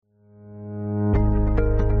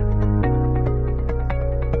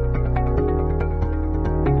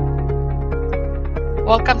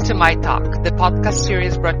Welcome to My Talk, the podcast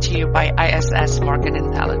series brought to you by ISS Market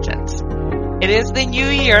Intelligence. It is the new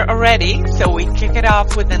year already, so we kick it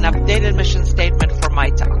off with an updated mission statement for My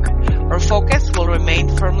Talk. Our focus will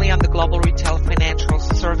remain firmly on the global retail financial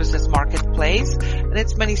services marketplace and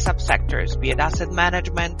its many subsectors, be it asset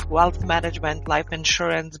management, wealth management, life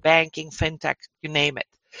insurance, banking, fintech, you name it.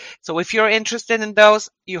 So if you're interested in those,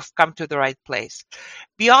 you've come to the right place.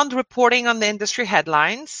 Beyond reporting on the industry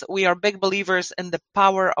headlines, we are big believers in the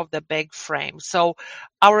power of the big frame. So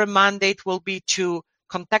our mandate will be to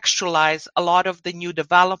contextualize a lot of the new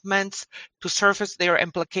developments, to surface their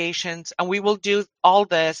implications, and we will do all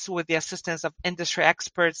this with the assistance of industry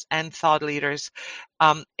experts and thought leaders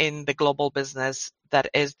in the global business that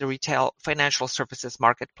is the retail financial services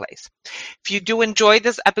marketplace. If you do enjoy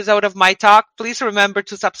this episode of My Talk, please remember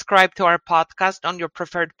to subscribe to our podcast on your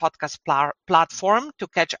preferred podcast platform to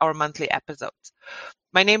catch our monthly episodes.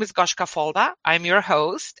 My name is Goshka Folda. I'm your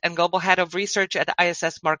host and Global Head of Research at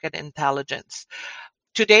ISS Market Intelligence.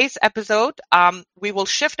 Today's episode, we will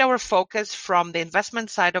shift our focus from the investment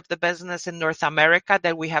side of the business in North America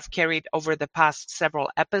that we have carried over the past several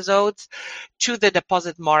episodes to the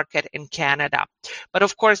deposit market in Canada. But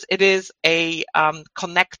of course, it is a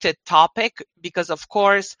connected topic because, of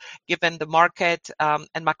course, given the market and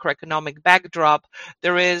macroeconomic backdrop,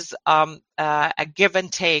 there is a give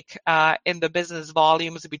and take in the business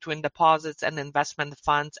volumes between deposits and investment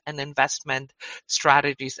funds and investment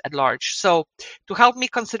strategies at large. So to help me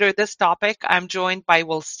consider this topic, I'm joined by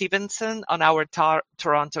Will Stevenson on our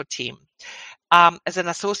Toronto team. As an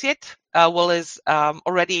associate, Will is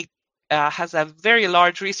already has a very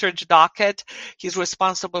large research docket. He's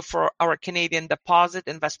responsible for our Canadian deposit,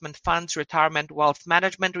 investment funds, retirement, wealth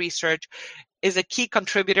management research, is a key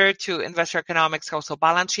contributor to Investor Economics Household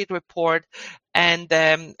Balance Sheet Report, and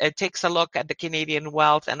it takes a look at the Canadian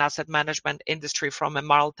wealth and asset management industry from a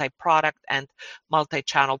multi-product and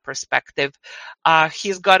multi-channel perspective.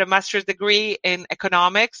 He's got a master's degree in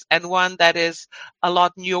economics and one that is a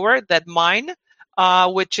lot newer than mine,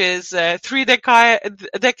 which is 3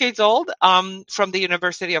 decades old, from the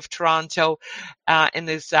University of Toronto, and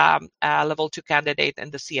is level 2 candidate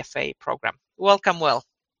in the CFA program. Welcome, Will.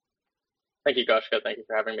 Thank you, Goshka. Thank you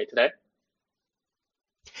for having me today.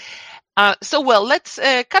 So, Will, let's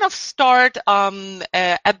kind of start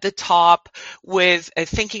at the top with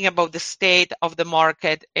thinking about the state of the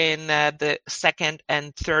market in the second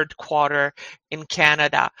and third quarter in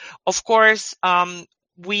Canada. Of course,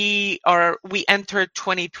 we entered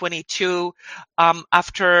 2022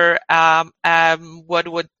 after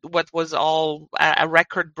what was all a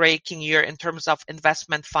record-breaking year in terms of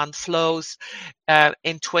investment fund flows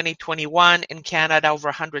in 2021 in Canada,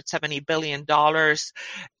 over $170 billion.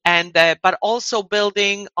 And but also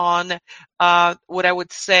building on what I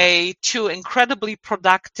would say 2 incredibly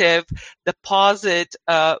productive deposit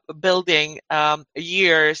building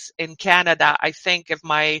years in Canada. I think if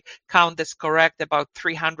my count is correct, about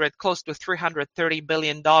close to $330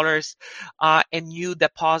 billion in new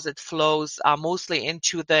deposit flows, mostly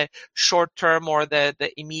into the short term or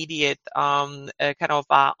the immediate kind of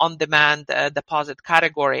on-demand deposit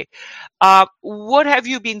category. What have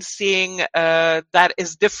you been seeing that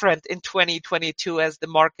is different in 2022 as the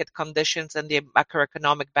market conditions and the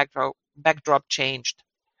macroeconomic backdrop changed?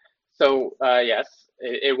 So yes,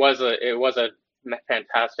 it was a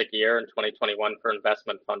fantastic year in 2021 for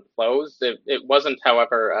investment fund flows. It wasn't,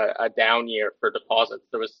 however, a down year for deposits.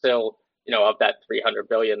 There was still, of that 300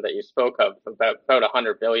 billion that you spoke of, about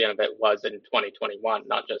 100 billion of it was in 2021,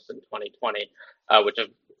 not just in 2020, which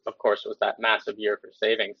of course was that massive year for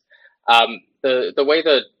savings. The way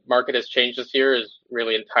the market has changed this year is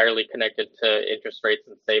really entirely connected to interest rates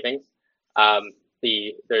and savings. I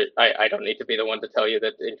don't need to be the one to tell you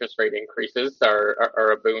that interest rate increases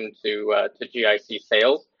are a boon to GIC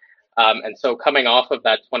sales. And so coming off of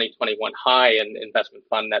that 2021 high in investment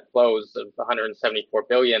fund net flows of 174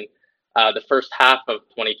 billion, the first half of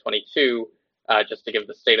 2022, just to give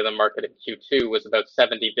the state of the market in Q2, was about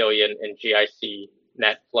 70 billion in GIC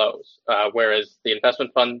net flows, whereas the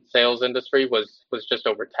investment fund sales industry was just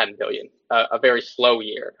over 10 billion. A very slow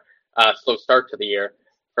year, slow start to the year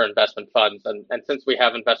for investment funds. And since we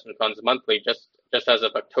have investment funds monthly, just as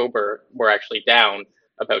of October, we're actually down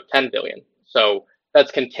about 10 billion. So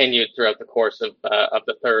that's continued throughout the course of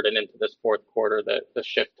the third and into this fourth quarter, the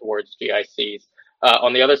shift towards GICs.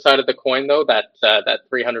 On the other side of the coin, though, that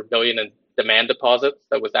 300 billion in demand deposits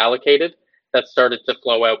that was allocated, that started to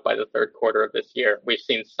flow out by the third quarter of this year. We've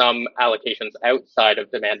seen some allocations outside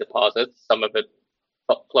of demand deposits, some of it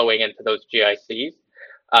flowing into those GICs,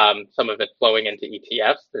 some of it flowing into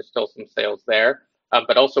ETFs. There's still some sales there.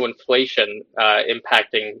 but also inflation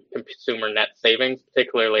impacting consumer net savings,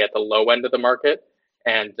 particularly at the low end of the market,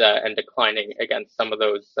 and declining against some of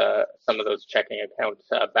those checking account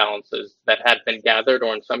balances that had been gathered,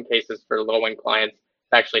 or in some cases for low-end clients,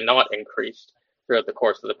 actually not increased throughout the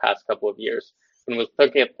course of the past couple of years. When we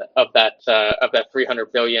look at of that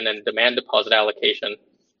 300 billion in demand deposit allocation,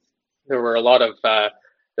 there were a lot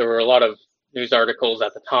of news articles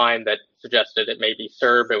at the time that suggested it may be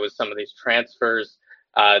CERB. It was some of these transfers,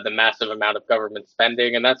 the massive amount of government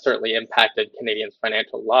spending, and that certainly impacted Canadians'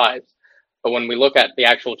 financial lives. But when we look at the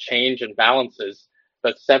actual change in balances,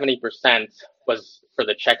 about 70% was for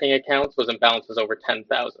the checking accounts was in balances over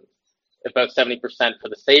 10,000. About 70% for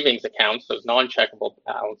the savings accounts, those non-checkable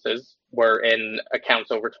balances, were in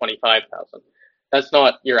accounts over 25,000. That's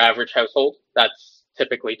not your average household. That's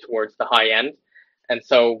typically towards the high end. And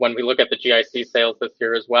so when we look at the GIC sales this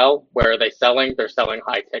year as well, where are they selling? They're selling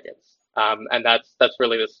high tickets. And that's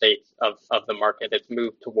really the state of the market. It's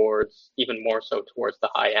moved towards, even more so towards the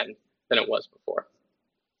high end than it was before.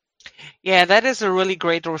 Yeah, that is a really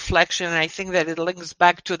great reflection. I think that it links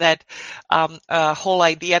back to that whole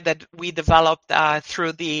idea that we developed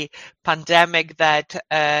through the pandemic that,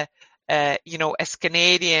 as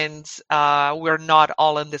Canadians, we're not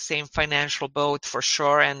all in the same financial boat for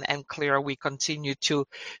sure. And clear, we continue to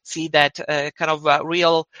see that kind of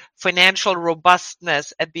real financial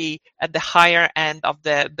robustness at the higher end of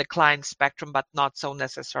the client spectrum, but not so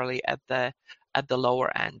necessarily at the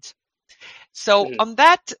lower end. So on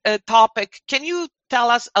that topic, can you tell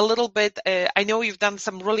us a little bit? I know you've done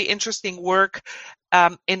some really interesting work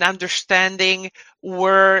in understanding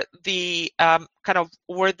where the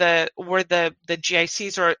where the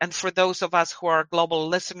GICs are, and for those of us who are global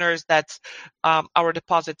listeners, that's our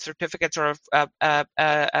deposit certificates or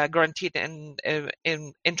guaranteed in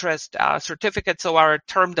interest certificates, so our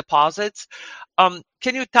term deposits.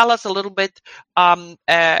 Can you tell us a little bit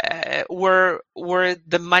where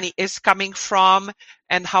the money is coming from,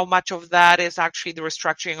 and how much of that is actually the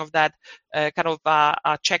restructuring of that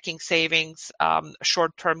checking savings,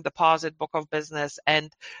 short-term deposit book of business,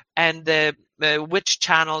 and which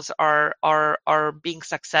channels are being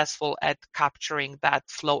successful at capturing that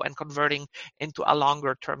flow and converting into a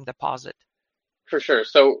longer-term deposit? For sure.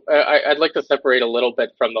 So I'd like to separate a little bit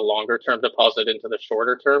from the longer term deposit into the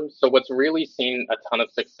shorter term. So what's really seen a ton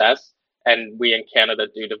of success, and we in Canada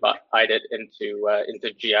do divide it into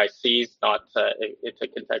GICs, not to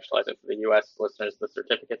contextualize it for the U.S. listeners, the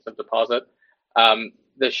certificates of deposit.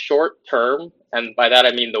 The short term, and by that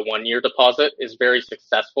I mean the 1 year deposit, is very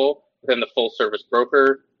successful within the full service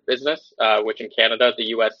broker business, which in Canada, the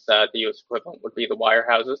U.S. equivalent would be the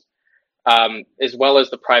wirehouses. As well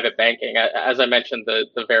as the private banking. As I mentioned,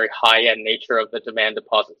 the very high-end nature of the demand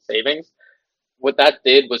deposit savings. What that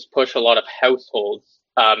did was push a lot of households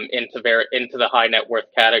into the high net worth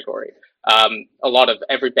category.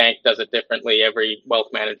 Every bank does it differently, every wealth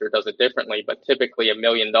manager does it differently, but typically $1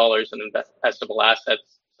 million in investable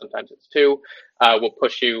assets, sometimes it's two, will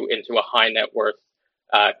push you into a high net worth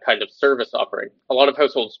kind of service offering. A lot of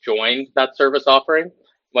households joined that service offering.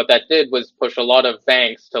 What that did was push a lot of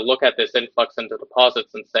banks to look at this influx into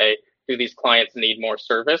deposits and say, do these clients need more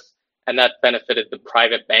service? And that benefited the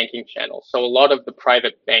private banking channel. So a lot of the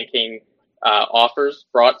private banking offers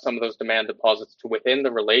brought some of those demand deposits to within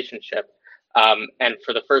the relationship. And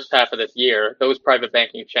for the first half of this year, those private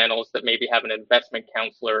banking channels that maybe have an investment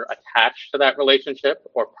counselor attached to that relationship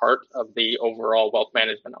or part of the overall wealth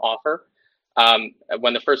management offer,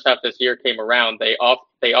 when the first half of this year came around,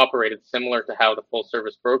 they operated similar to how the full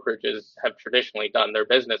service brokerages have traditionally done their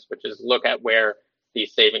business, which is look at where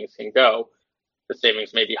these savings can go. The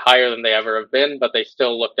savings may be higher than they ever have been, but they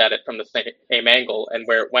still looked at it from the same angle, and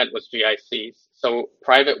where it went was GICs. So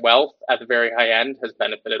private wealth at the very high end has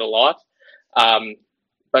benefited a lot.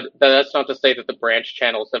 But that's not to say that the branch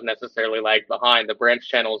channels have necessarily lagged behind. The branch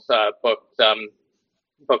channels booked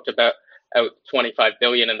about 25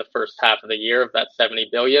 billion in the first half of the year of that 70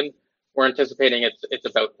 billion. We're anticipating it's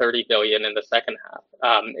about 30 billion in the second half.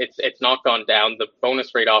 It's not gone down. The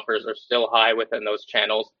bonus rate offers are still high within those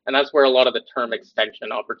channels, and that's where a lot of the term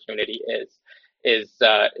extension opportunity is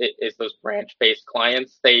those branch-based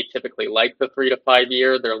clients. They typically like the 3 to 5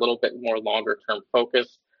 year. They're a little bit more longer term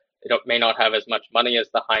focused. They may not have as much money as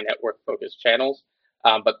the high net worth focused channels,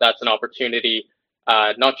 but that's an opportunity.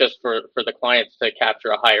 Not just for the clients to capture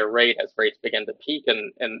a higher rate as rates begin to peak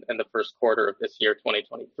in the first quarter of this year,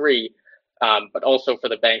 2023, but also for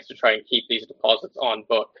the banks to try and keep these deposits on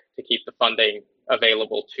book to keep the funding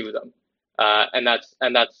available to them. And that's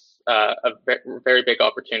a very big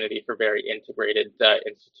opportunity for very integrated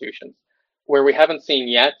institutions. Where we haven't seen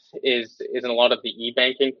yet is in a lot of the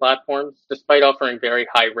e-banking platforms, despite offering very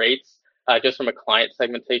high rates. Just from a client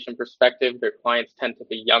segmentation perspective, their clients tend to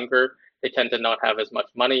be younger. They tend to not have as much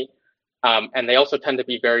money. And they also tend to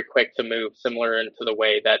be very quick to move, similar into the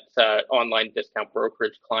way that online discount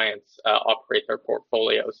brokerage clients operate their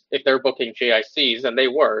portfolios. If they're booking GICs, and they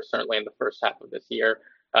were certainly in the first half of this year,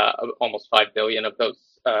 almost 5 billion of those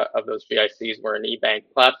GICs were in e-bank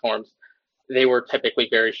platforms. They were typically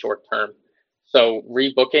very short term. So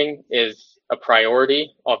rebooking is a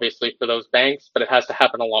priority, obviously, for those banks, but it has to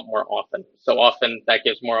happen a lot more often. So often that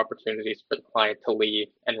gives more opportunities for the client to leave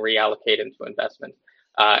and reallocate into investments.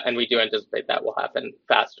 And we do anticipate that will happen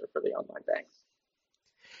faster for the online banks.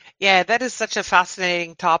 Yeah, that is such a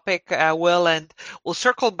fascinating topic, Will, and we'll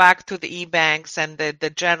circle back to the e-banks and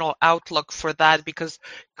the general outlook for that, because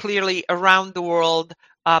clearly around the world,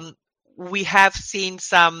 we have seen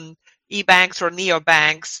some e-banks or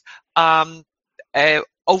neobanks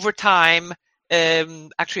over time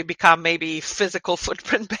actually become maybe physical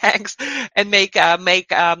footprint banks and make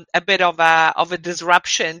a bit of a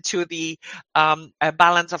disruption to the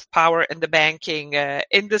balance of power in the banking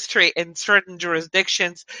industry in certain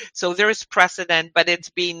jurisdictions. So there is precedent, but it's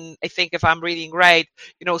been, I think, if I'm reading right,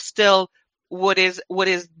 still what is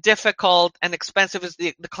difficult and expensive is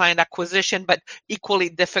the client acquisition, but equally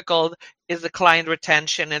difficult is the client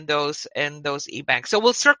retention in those e-banks. So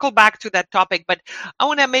we'll circle back to that topic, but I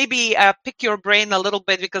want to maybe pick your brain a little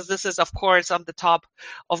bit, because this is, of course, on the top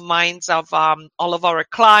of minds of all of our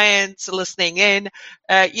clients listening in.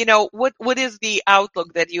 What is the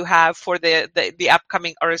outlook that you have for the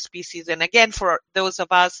upcoming RSP season? Again, for those of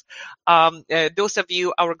us, those of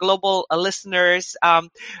you, our global listeners,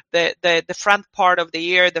 the front part of the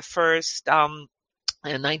year, the first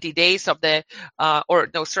 90 days of the,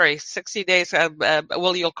 60 days,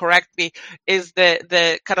 Will, you'll correct me, is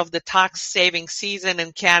the kind of the tax saving season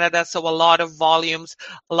in Canada. So a lot of volumes,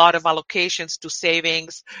 a lot of allocations to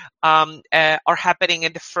savings are happening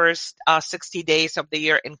in the first 60 days of the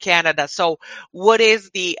year in Canada. So what is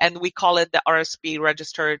and we call it the RSP,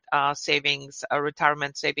 Registered Savings,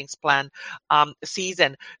 Retirement Savings Plan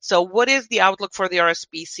season. So what is the outlook for the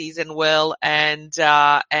RSP season, Will? And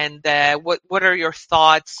what are your thoughts?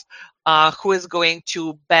 Who is going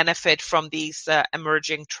to benefit from these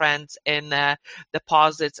emerging trends in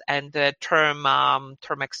deposits and term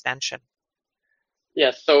extension?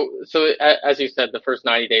 Yes, so as you said, the first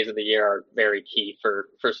 90 days of the year are very key for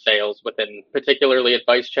sales within particularly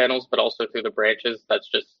advice channels, but also through the branches. That's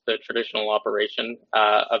just the traditional operation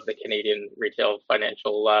of the Canadian retail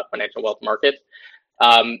financial wealth market.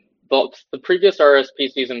 But the previous RSP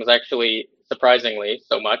season was actually, surprisingly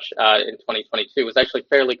so much, in 2022, was actually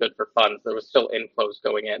fairly good for funds. There was still inflows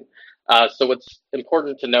going in. So what's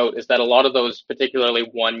important to note is that a lot of those, particularly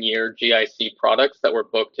 1-year GIC products that were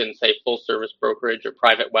booked in, say, full service brokerage or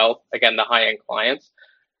private wealth, again, the high end clients,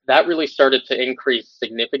 that really started to increase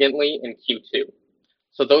significantly in Q2.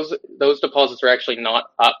 So those deposits are actually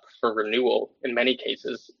not up for renewal in many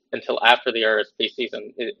cases until after the RSP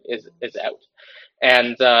season is out.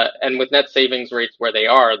 And with net savings rates where they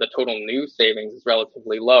are, the total new savings is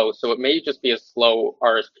relatively low. So it may just be a slow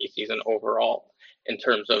RSP season overall in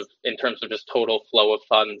terms of just total flow of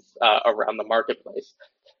funds around the marketplace.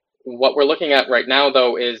 What we're looking at right now,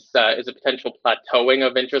 though, is a potential plateauing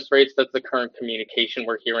of interest rates. That's the current communication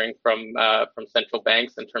we're hearing from central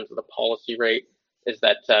banks in terms of the policy rate. Is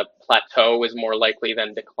that plateau is more likely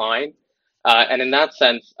than decline. And in that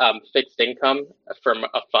sense, fixed income from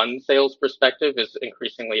a fund sales perspective is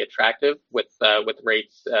increasingly attractive with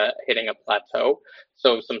rates hitting a plateau.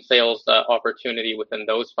 So some sales opportunity within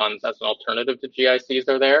those funds as an alternative to GICs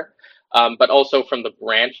are there. But also from the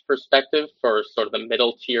branch perspective for sort of the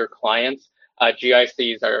middle tier clients,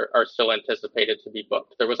 GICs are still anticipated to be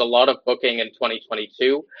booked. There was a lot of booking in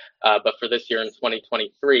 2022, but for this year in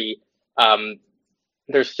 2023,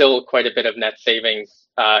 there's still quite a bit of net savings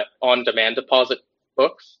on-demand deposit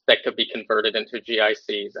books that could be converted into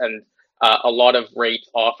GICs. And a lot of rate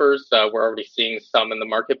offers, we're already seeing some in the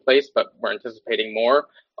marketplace, but we're anticipating more.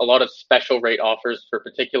 A lot of special rate offers for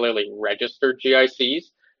particularly registered GICs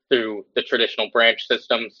through the traditional branch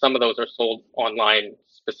system. Some of those are sold online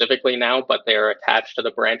specifically now, but they are attached to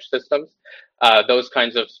the branch systems. Those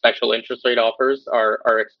kinds of special interest rate offers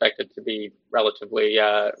are expected to be relatively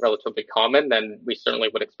common, and we certainly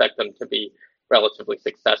would expect them to be relatively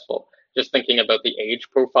successful. Just thinking about the age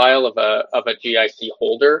profile of a GIC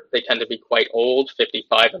holder, they tend to be quite old,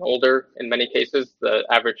 55 and older in many cases. The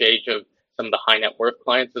average age of some of the high net worth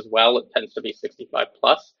clients as well, it tends to be 65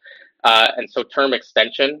 plus. And so term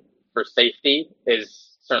extension for safety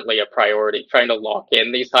is certainly a priority. Trying to lock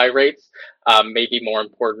in these high rates may be more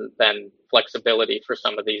important than flexibility for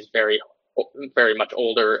some of these very much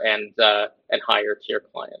older and higher tier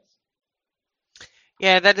clients.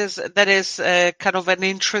 Yeah, that is kind of an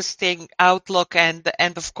interesting outlook, and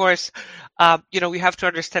of course, we have to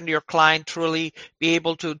understand your client to really be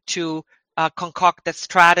able to concoct a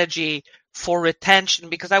strategy for retention,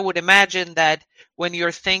 because I would imagine that when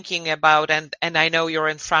you're thinking about, and I know you're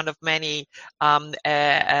in front of many of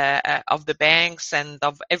the banks and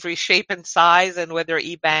of every shape and size, and whether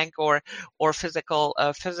e-bank or physical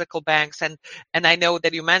banks, and I know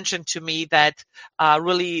that you mentioned to me that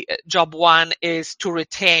really job one is to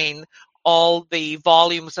retain all the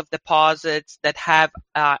volumes of deposits that have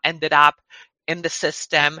ended up in the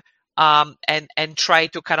system, and try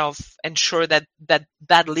to kind of ensure that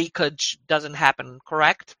leakage doesn't happen,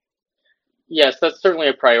 correct? Yes, that's certainly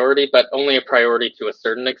a priority, but only a priority to a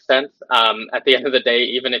certain extent. At the end of the day,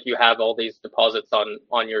 even if you have all these deposits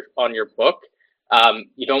on your book,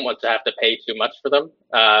 you don't want to have to pay too much for them.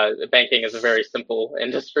 Banking is a very simple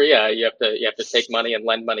industry. You have to take money and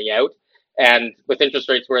lend money out, and with interest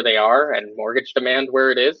rates where they are and mortgage demand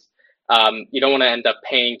where it is, you don't want to end up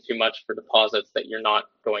paying too much for deposits that you're not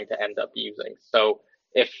going to end up using. So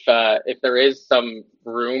if there is some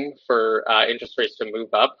room for interest rates to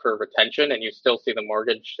move up for retention, and you still see the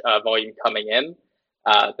mortgage volume coming in,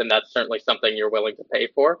 then that's certainly something you're willing to pay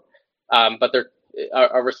for. But there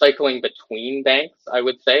are recycling between banks, I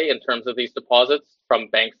would say, in terms of these deposits from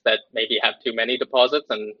banks that maybe have too many deposits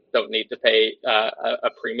and don't need to pay a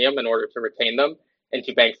premium in order to retain them,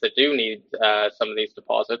 into banks that do need some of these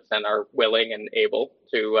deposits and are willing and able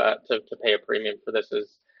to pay a premium for this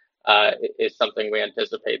is something we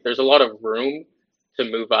anticipate. There's a lot of room to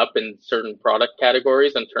move up in certain product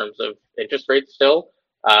categories in terms of interest rates still.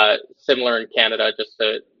 Similar in Canada, just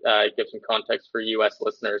to give some context for US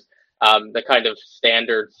listeners, the kind of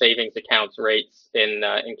standard savings accounts rates in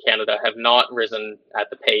Canada have not risen at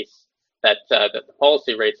the pace that the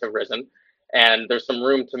policy rates have risen. And there's some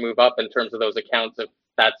room to move up in terms of those accounts if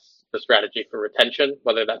that's the strategy for retention,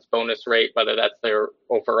 whether that's bonus rate, whether that's their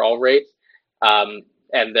overall rate. Um,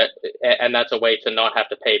 and that's a way to not have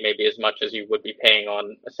to pay maybe as much as you would be paying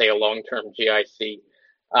on, say, a long-term GIC.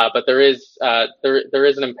 But there is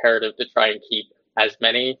an imperative to try and keep as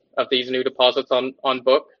many of these new deposits on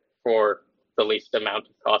book for the least amount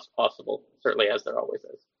of cost possible, certainly as there always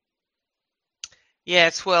is.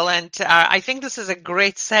 Yes, well, and I think this is a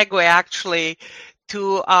great segue actually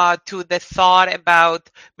to the thought about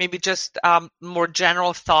maybe just more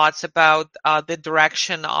general thoughts about the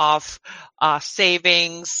direction of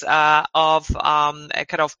savings, of a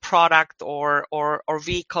kind of product or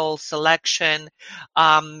vehicle selection.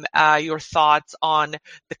 Your thoughts on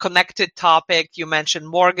the connected topic. You mentioned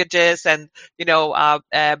mortgages, and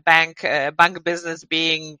bank business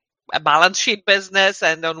being a balance sheet business,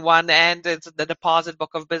 and on one end it's the deposit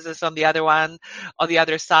book of business, on the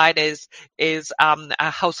other side is a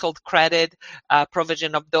household credit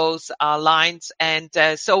provision of those lines. And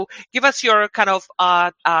so give us your kind of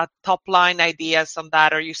top line ideas on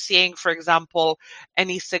that. Are you seeing, for example,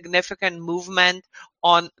 any significant movement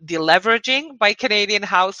on deleveraging by Canadian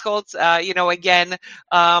households? Again,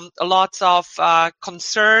 lots of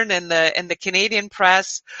concern in the Canadian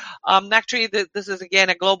press. Actually, this is again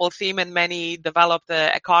a global theme in many developed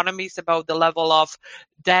economies about the level of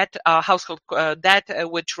debt, household debt,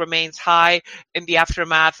 which remains high in the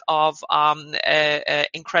aftermath of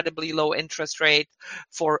incredibly low interest rate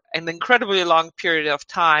for an incredibly long period of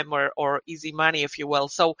time, or easy money, if you will.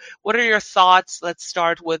 So, what are your thoughts? Let's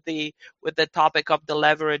start with the topic of the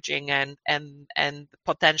leveraging and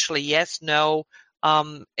potentially yes, no,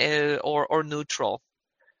 or neutral.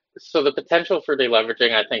 So the potential for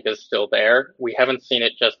deleveraging, I think, is still there. We haven't seen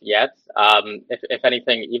it just yet. If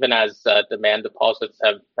anything, even as demand deposits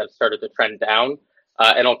have started to trend down,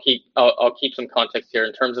 and I'll keep some context here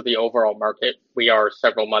in terms of the overall market. We are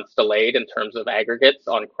several months delayed in terms of aggregates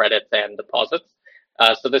on credits and deposits.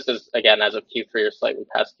 So this is again as of Q3 or slightly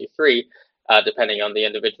past Q3, depending on the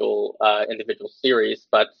individual series.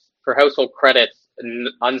 But for household credits,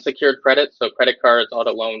 unsecured credit, so credit cards,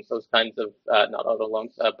 auto loans, those kinds of not auto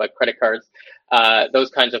loans, but credit cards,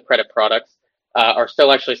 those kinds of credit products are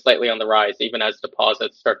still actually slightly on the rise, even as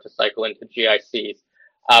deposits start to cycle into GICs.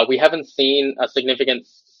 We haven't seen a significant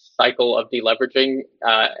cycle of deleveraging,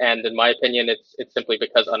 and in my opinion, it's simply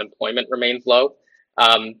because unemployment remains low.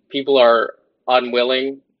 People are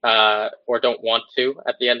unwilling or don't want to,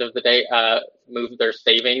 at the end of the day, move their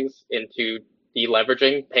savings into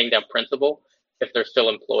deleveraging, paying down principal if they're still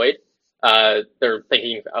employed. They're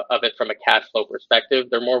thinking of it from a cash flow perspective.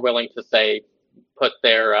 They're more willing to say put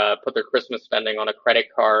their Christmas spending on a credit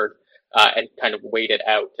card and kind of wait it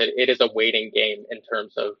out. It is a waiting game in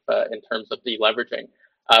terms of deleveraging.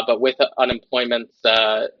 But with unemployment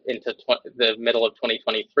into the middle of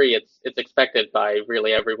 2023, it's expected by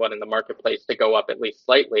really everyone in the marketplace to go up at least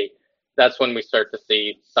slightly. That's when we start to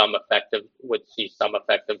see some effective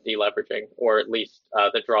deleveraging, or at least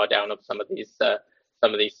the drawdown of some of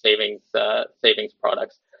these savings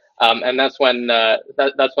products. And that's when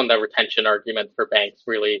the retention argument for banks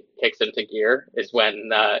really kicks into gear. Is when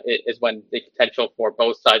the potential for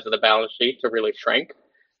both sides of the balance sheet to really shrink.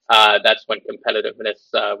 That's when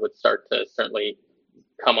competitiveness would start to certainly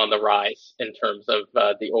come on the rise in terms of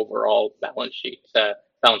the overall balance sheet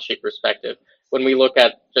perspective. When we look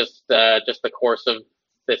at just the course of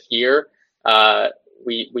this year,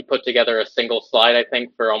 we put together a single slide, I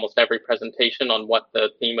think, for almost every presentation on what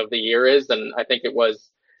the theme of the year is, and I think it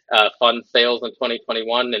was fund sales in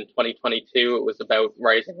 2021. In 2022, it was about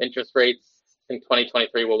rising interest rates. In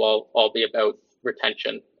 2023 will all be about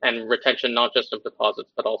retention, and retention not just of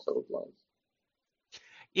deposits but also of loans.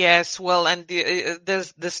 Yes, well, and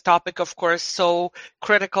this topic, of course, so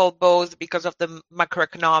critical both because of the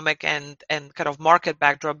macroeconomic and kind of market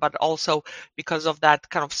backdrop, but also because of that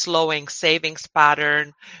kind of slowing savings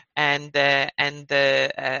pattern and the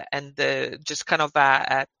just kind of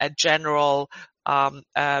a general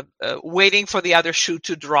waiting for the other shoe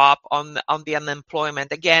to drop on the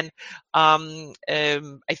unemployment. Again, I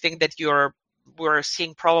think that we're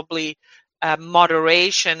seeing probably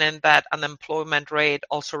moderation in that unemployment rate,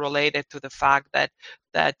 also related to the fact that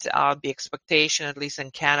the expectation, at least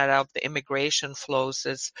in Canada, of the immigration flows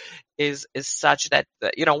is such that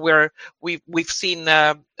we've seen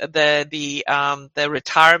the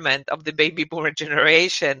retirement of the baby boomer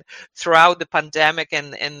generation throughout the pandemic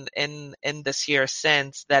and in this year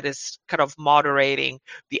since, that is kind of moderating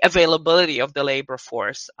the availability of the labor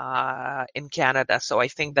force in Canada. So I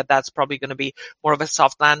think that that's probably going to be more of a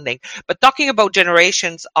soft landing. But talking about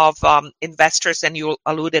generations of investors, and you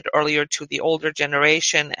alluded earlier to the older generation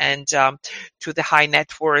and to the high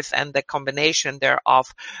net worth and the combination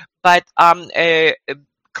thereof. But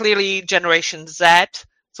clearly Generation Z,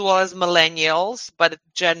 as well as millennials, but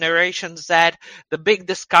Generation Z, the big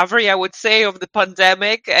discovery, I would say, of the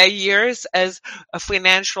pandemic years as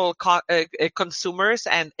financial consumers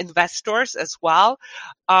and investors as well.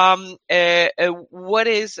 What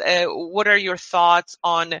are your thoughts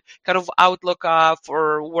on kind of outlook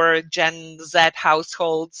for where Gen Z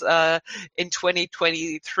households in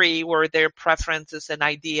 2023, where their preferences and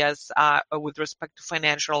ideas with respect to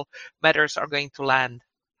financial matters are going to land?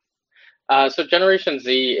 So Generation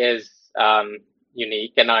Z is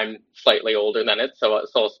unique, and I'm slightly older than it, so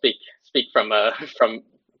I'll speak from a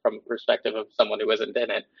perspective of someone who isn't in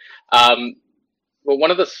it. But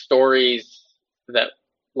one of the stories that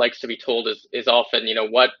likes to be told is often,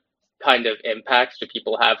 what kind of impacts do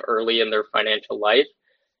people have early in their financial life?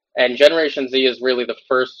 And Generation Z is really the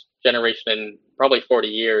first generation in probably 40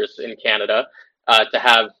 years in Canada to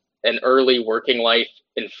have an early working life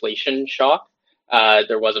inflation shock.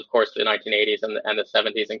 There was, of course, the 1980s and the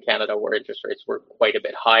 70s in Canada, where interest rates were quite a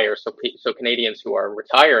bit higher. So Canadians who are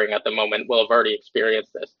retiring at the moment will have already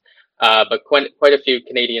experienced this. But quite a few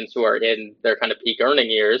Canadians who are in their kind of peak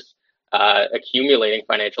earning years, accumulating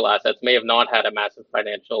financial assets, may have not had a massive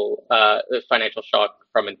financial shock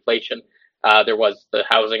from inflation. There was the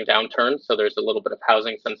housing downturn, so there's a little bit of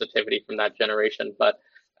housing sensitivity from that generation. But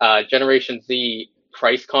Generation Z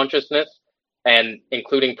price consciousness, and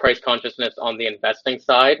including price consciousness on the investing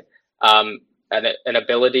side, and an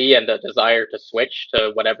ability and a desire to switch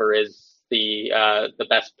to whatever is the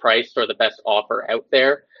best price or the best offer out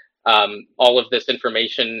there. All of this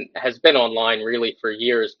information has been online really for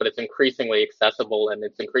years, but it's increasingly accessible, and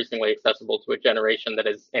it's increasingly accessible to a generation that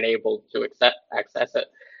is enabled to access it.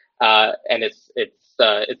 And it's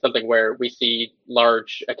something where we see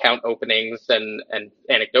large account openings and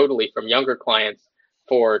anecdotally from younger clients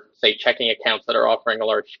for, say, checking accounts that are offering a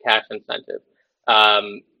large cash incentive,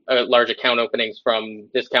 large account openings from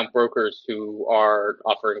discount brokers who are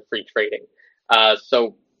offering free trading.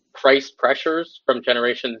 So price pressures from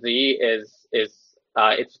Generation Z is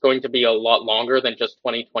it's going to be a lot longer than just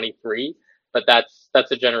 2023, but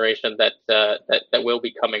that's a generation that will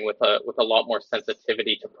be coming with a lot more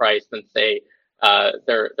sensitivity to price than, say,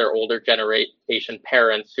 their older generation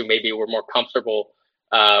parents, who maybe were more comfortable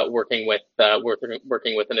working with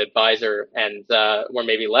an advisor and were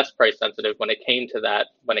maybe less price sensitive when it came to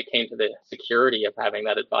the security of having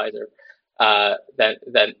that advisor,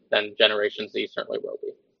 than Generation Z certainly will be.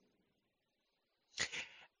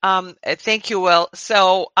 Thank you, Will.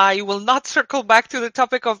 So I will not circle back to the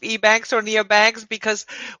topic of e-banks or neobanks because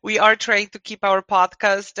we are trying to keep our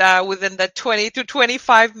podcast within the 20 to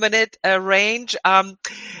 25 minute range.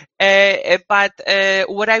 But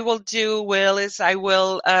what I will do, Will, is I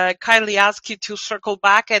will kindly ask you to circle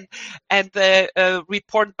back and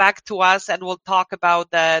report back to us, and we'll talk about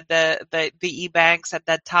the e-banks at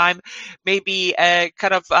that time, maybe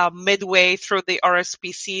kind of midway through the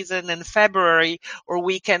RSP season in February, or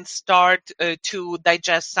we can start to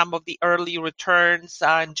digest some of the early returns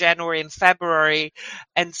in January and February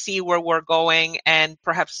and see where we're going, and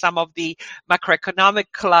perhaps some of the macroeconomic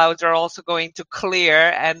clouds are also going to clear,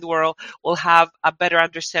 and we'll have a better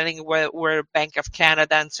understanding where Bank of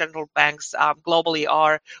Canada and central banks globally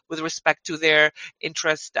are with respect to their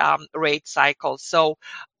interest rate cycles. So,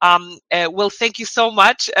 Will, thank you so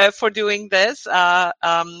much for doing this. Very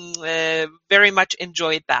much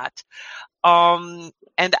enjoyed that.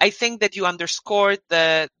 And I think that you underscored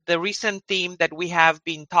the recent theme that we have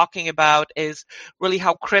been talking about is really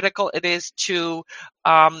how critical it is to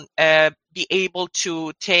be able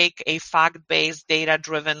to take a fact-based,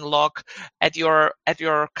 data-driven look at your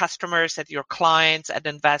customers, at your clients, at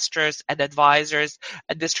investors, at advisors,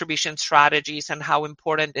 at distribution strategies, and how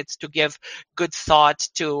important it's to give good thought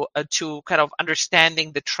to kind of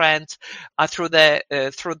understanding the trends through the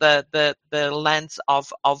lens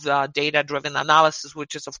of data-driven analysis,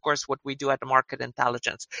 which is of course what we do at Market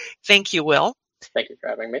Intelligence. Thank you, Will. Thank you for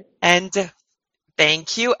having me. And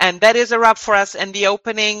thank you. And that is a wrap for us in the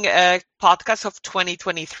opening podcast of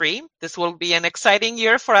 2023. This will be an exciting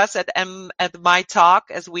year for us at My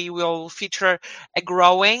Talk, as we will feature a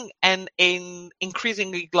growing and an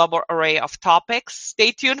increasingly global array of topics.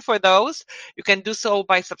 Stay tuned for those. You can do so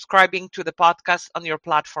by subscribing to the podcast on your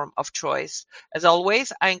platform of choice. As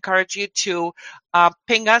always, I encourage you to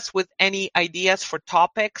ping us with any ideas for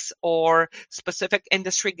topics or specific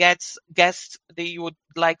industry guests that you would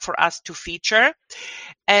like for us to feature.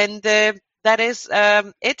 And that is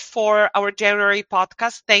it for our January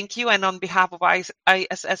podcast. Thank you. And on behalf of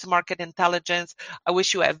ISS Market Intelligence, I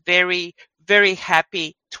wish you a very, very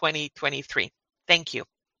happy 2023. Thank you.